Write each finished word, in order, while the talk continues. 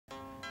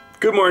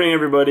Good morning,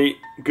 everybody.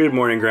 Good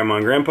morning, Grandma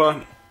and Grandpa.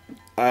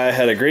 I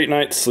had a great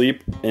night's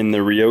sleep in the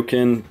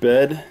Ryokan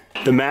bed.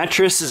 The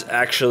mattress is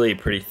actually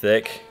pretty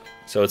thick,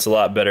 so it's a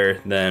lot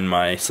better than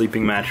my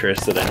sleeping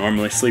mattress that I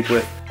normally sleep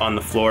with on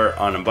the floor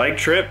on a bike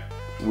trip.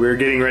 We're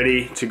getting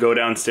ready to go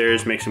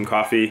downstairs, make some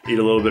coffee, eat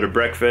a little bit of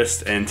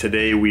breakfast, and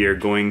today we are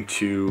going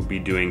to be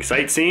doing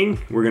sightseeing.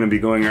 We're gonna be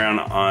going around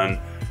on,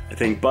 I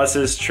think,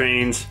 buses,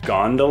 trains,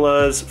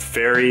 gondolas,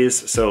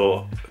 ferries,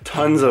 so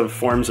tons of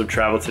forms of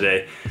travel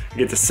today. I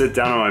get to sit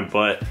down on my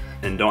butt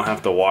and don't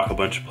have to walk a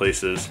bunch of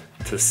places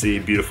to see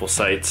beautiful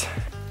sights.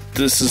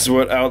 This is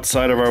what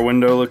outside of our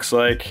window looks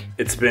like.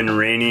 It's been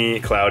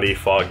rainy, cloudy,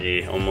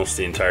 foggy almost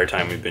the entire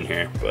time we've been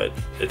here, but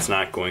it's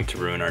not going to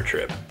ruin our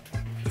trip.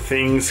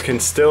 Things can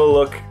still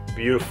look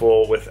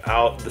beautiful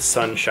without the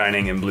sun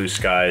shining and blue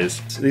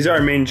skies. So these are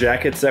our main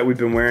jackets that we've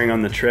been wearing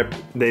on the trip.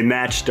 They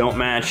match, don't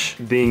match,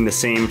 being the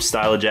same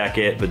style of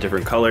jacket but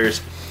different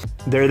colors.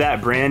 They're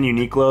that brand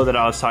Uniqlo that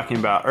I was talking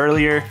about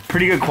earlier.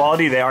 Pretty good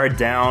quality. They are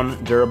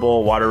down,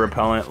 durable, water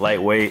repellent,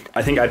 lightweight.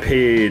 I think I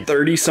paid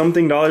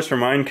 $30-something for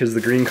mine because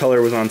the green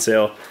color was on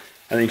sale.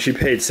 I think she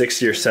paid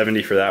 $60 or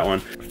 $70 for that one.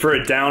 For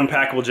a down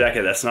packable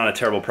jacket, that's not a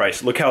terrible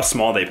price. Look how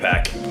small they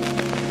pack.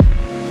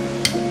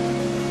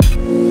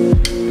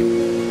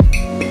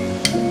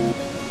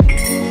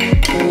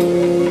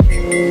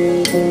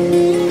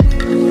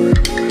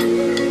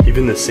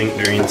 Even the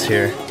sink drains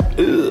here,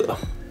 ugh,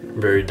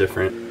 very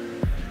different.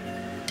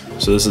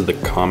 So this is the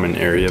common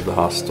area of the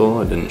hostel.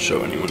 I didn't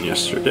show anyone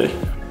yesterday.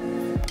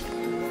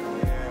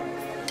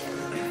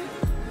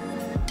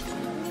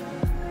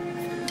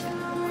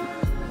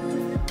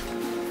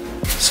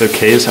 So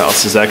Kei's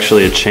house is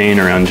actually a chain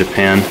around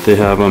Japan. They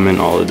have them in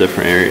all the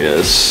different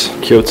areas.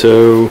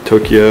 Kyoto,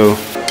 Tokyo.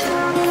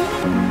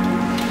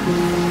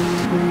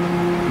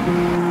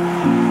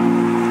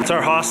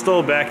 Our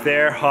hostel back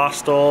there,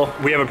 hostel.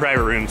 We have a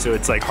private room, so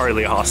it's like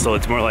hardly a hostel.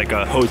 It's more like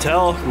a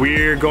hotel.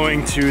 We're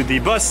going to the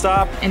bus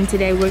stop. And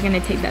today we're gonna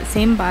take that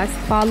same bus,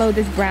 follow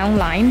this brown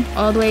line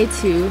all the way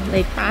to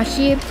Lake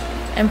Ashi.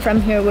 And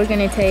from here, we're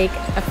gonna take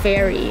a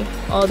ferry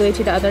all the way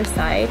to the other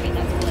side.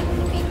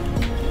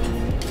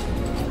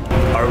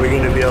 Are we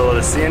gonna be able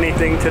to see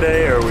anything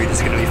today, or are we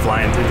just gonna be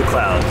flying through the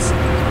clouds?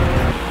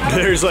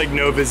 There's like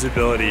no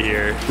visibility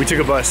here. We took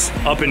a bus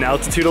up in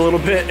altitude a little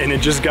bit and it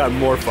just got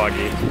more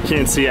foggy. You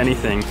can't see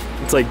anything.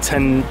 It's like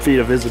 10 feet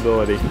of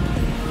visibility.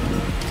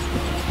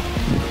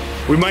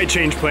 We might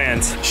change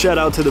plans. Shout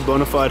out to the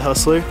Bonafide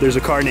Hustler. There's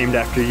a car named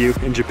after you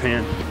in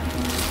Japan.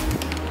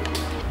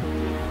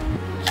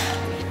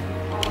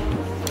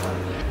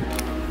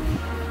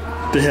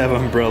 They have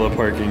umbrella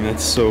parking.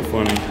 That's so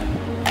funny.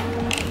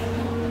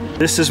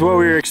 This is what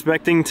we were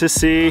expecting to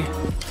see.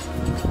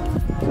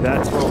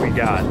 That's what we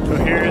got. So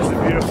here's the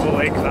beautiful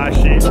Lake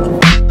Ashi.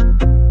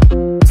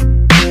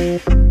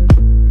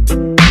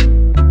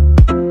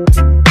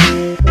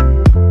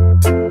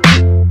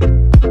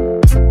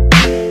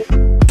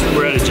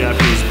 We're at a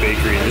Japanese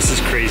bakery. This is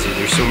crazy.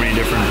 There's so many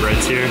different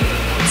breads here.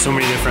 So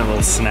many different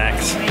little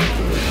snacks.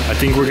 I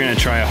think we're gonna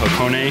try a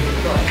Hakone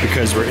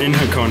because we're in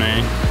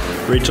Hakone.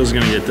 Rachel's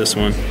gonna get this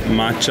one.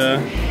 Matcha,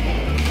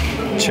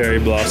 cherry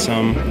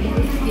blossom,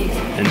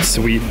 and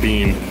sweet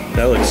bean.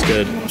 That looks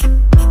good.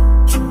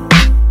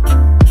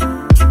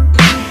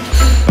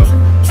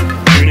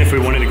 If we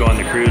wanted to go on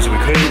the cruise, we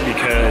couldn't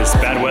because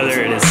bad weather,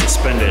 it is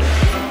suspended.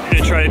 We're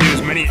gonna try to do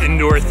as many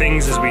indoor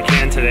things as we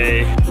can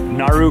today.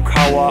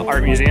 Narukawa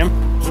Art Museum.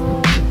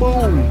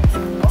 Boom!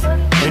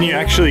 And you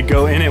actually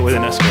go in it with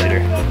an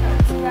escalator.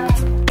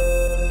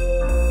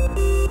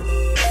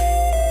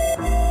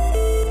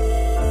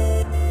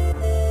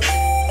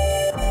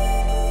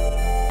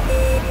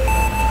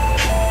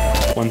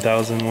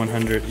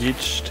 $1,100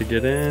 each to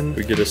get in.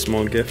 We get a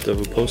small gift of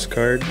a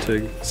postcard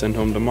to send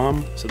home to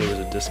mom. So there was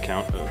a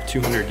discount of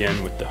 200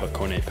 yen with the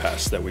Hakone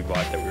pass that we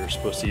bought that we were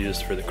supposed to use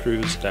for the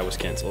cruise. That was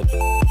canceled.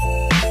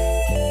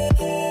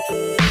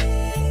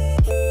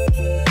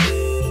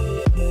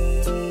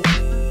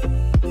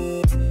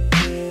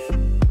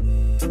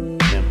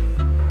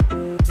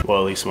 Well,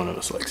 at least one of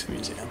us likes the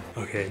museum.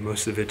 Okay,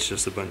 most of it's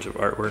just a bunch of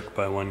artwork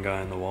by one guy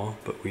on the wall,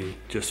 but we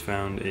just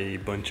found a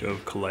bunch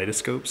of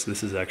kaleidoscopes.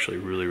 This is actually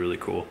really, really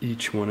cool.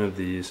 Each one of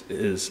these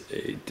is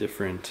a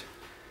different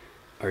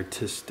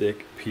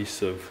artistic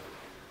piece of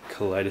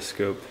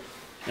kaleidoscope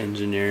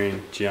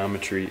engineering,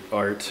 geometry,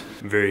 art.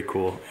 Very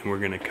cool. And we're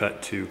gonna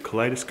cut to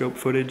kaleidoscope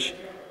footage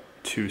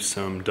to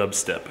some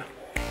dubstep.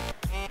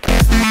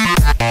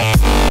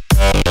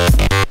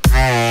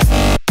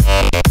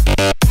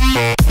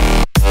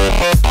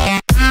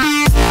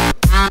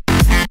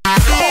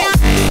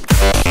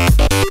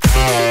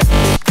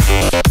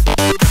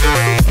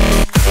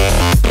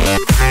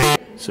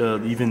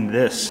 So even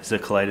this is a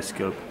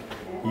kaleidoscope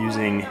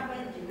using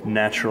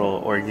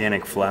natural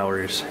organic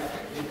flowers.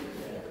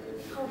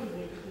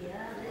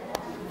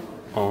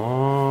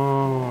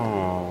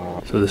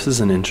 Oh. So this is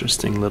an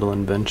interesting little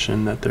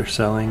invention that they're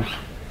selling.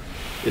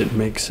 It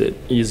makes it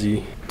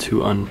easy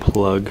to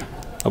unplug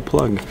a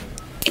plug.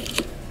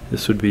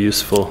 This would be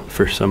useful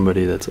for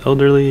somebody that's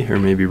elderly or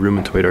maybe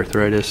rheumatoid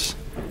arthritis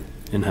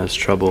and has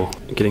trouble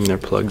getting their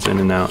plugs in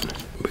and out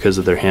because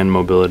of their hand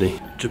mobility.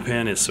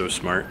 Japan is so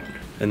smart,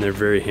 and they're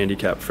very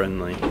handicap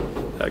friendly.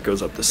 That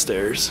goes up the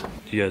stairs.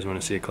 Do you guys want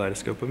to see a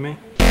kaleidoscope with me?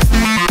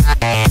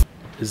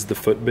 Is the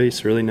foot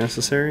base really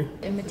necessary?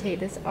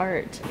 Imitate this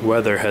art.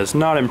 Weather has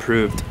not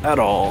improved at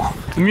all.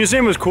 The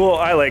museum was cool,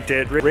 I liked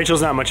it.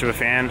 Rachel's not much of a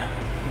fan.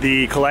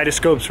 The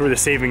kaleidoscopes were the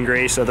saving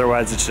grace,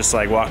 otherwise it's just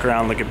like walk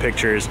around, look at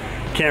pictures.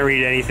 Can't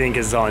read anything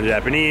because it's all in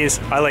Japanese.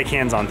 I like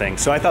hands-on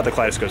things, so I thought the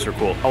kaleidoscopes were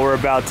cool. We're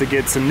about to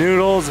get some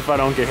noodles if I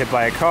don't get hit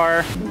by a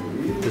car.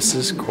 This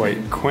is quite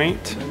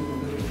quaint.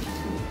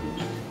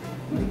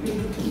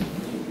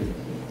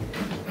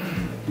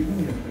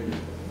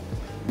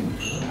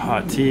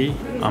 Hot tea.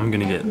 I'm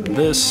gonna get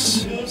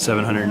this,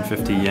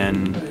 750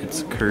 yen.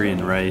 It's curry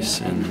and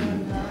rice, and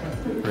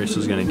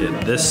Rachel's gonna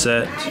get this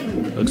set.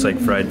 Looks like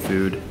fried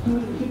food,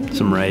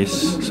 some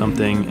rice,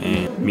 something,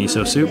 and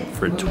miso soup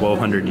for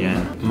 1,200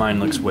 yen. Mine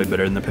looks way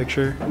better than the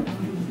picture.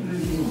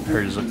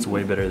 Hers looks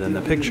way better than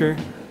the picture.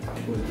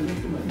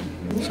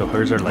 So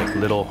hers are like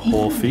little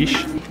whole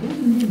fish.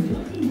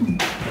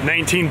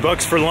 19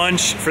 bucks for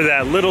lunch for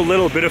that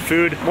little bit of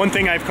food. One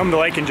thing I've come to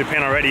like in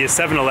Japan already is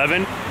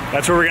 7-Eleven.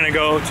 That's where we're gonna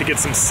go to get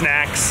some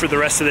snacks for the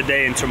rest of the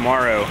day and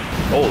tomorrow.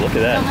 Oh, look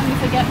at that. Don't let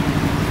me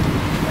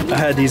forget. I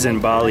had these in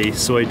Bali,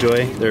 Soy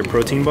Joy. They're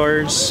protein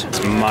bars. It's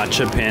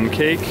matcha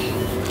pancake.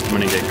 I'm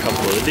gonna get a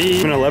couple of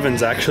these.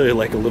 7-Eleven's actually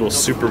like a little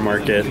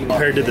supermarket.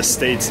 Compared to the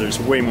States, there's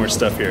way more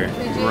stuff here.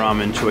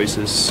 Ramen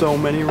choices, so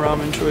many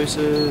ramen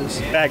choices.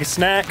 Bag of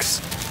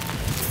snacks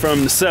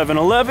from the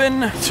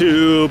 7-Eleven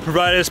to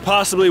provide us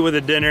possibly with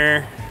a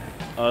dinner.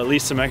 At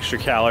least some extra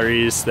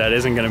calories. That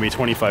isn't gonna be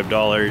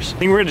 $25. I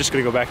think we're just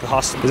gonna go back to the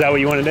hostel. Is that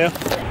what you wanna do?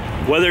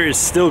 Weather is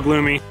still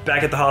gloomy.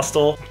 Back at the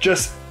hostel.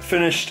 Just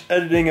finished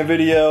editing a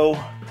video.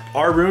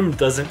 Our room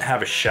doesn't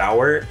have a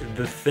shower.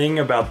 The thing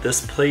about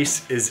this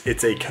place is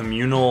it's a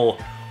communal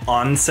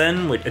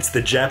onsen, which it's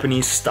the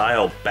Japanese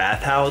style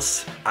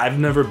bathhouse. I've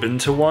never been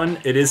to one.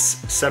 It is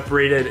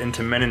separated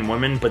into men and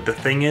women, but the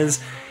thing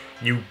is,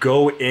 you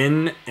go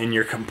in and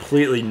you're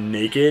completely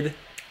naked.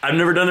 I've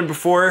never done it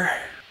before.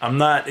 I'm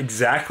not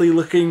exactly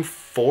looking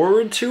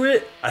forward to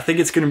it. I think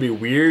it's gonna be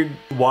weird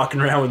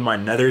walking around with my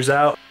nethers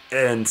out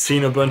and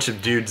seeing a bunch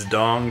of dudes'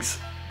 dongs,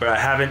 but I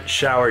haven't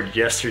showered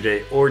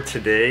yesterday or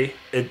today.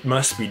 It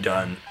must be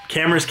done.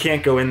 Cameras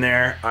can't go in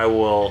there. I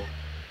will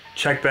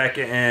check back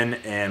in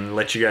and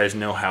let you guys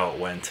know how it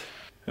went.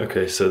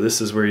 Okay, so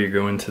this is where you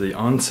go into the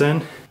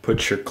onsen.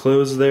 Put your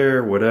clothes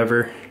there,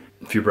 whatever.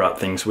 If you brought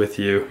things with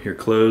you, your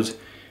clothes,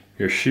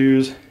 your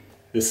shoes.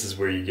 This is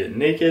where you get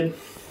naked.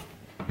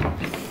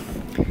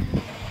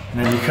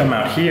 And then you come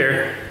out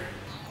here,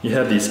 you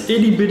have these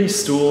itty bitty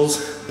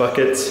stools,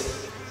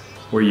 buckets,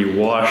 where you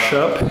wash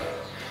up,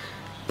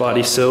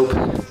 body soap,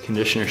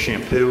 conditioner,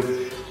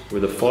 shampoo,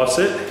 with a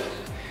faucet,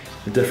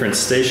 the different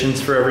stations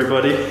for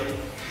everybody.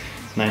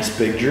 Nice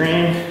big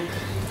drain.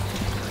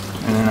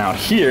 And then out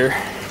here,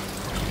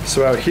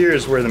 so out here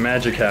is where the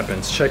magic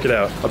happens. Check it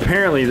out.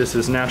 Apparently this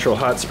is natural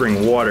hot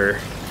spring water.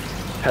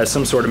 Has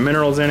some sort of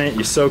minerals in it,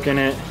 you soak in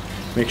it,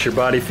 makes your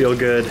body feel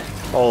good.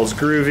 All's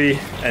groovy.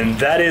 And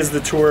that is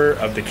the tour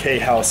of the K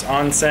House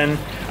Onsen.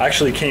 I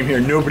actually came here,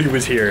 nobody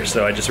was here,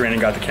 so I just ran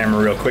and got the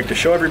camera real quick to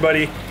show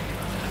everybody.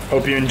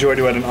 Hope you enjoyed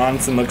what an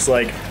onsen looks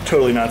like.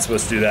 Totally not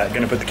supposed to do that.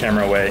 Gonna put the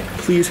camera away.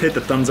 Please hit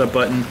the thumbs up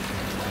button.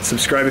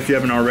 Subscribe if you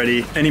haven't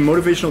already. Any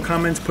motivational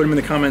comments, put them in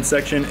the comments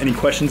section. Any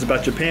questions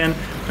about Japan,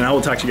 and I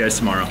will talk to you guys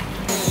tomorrow.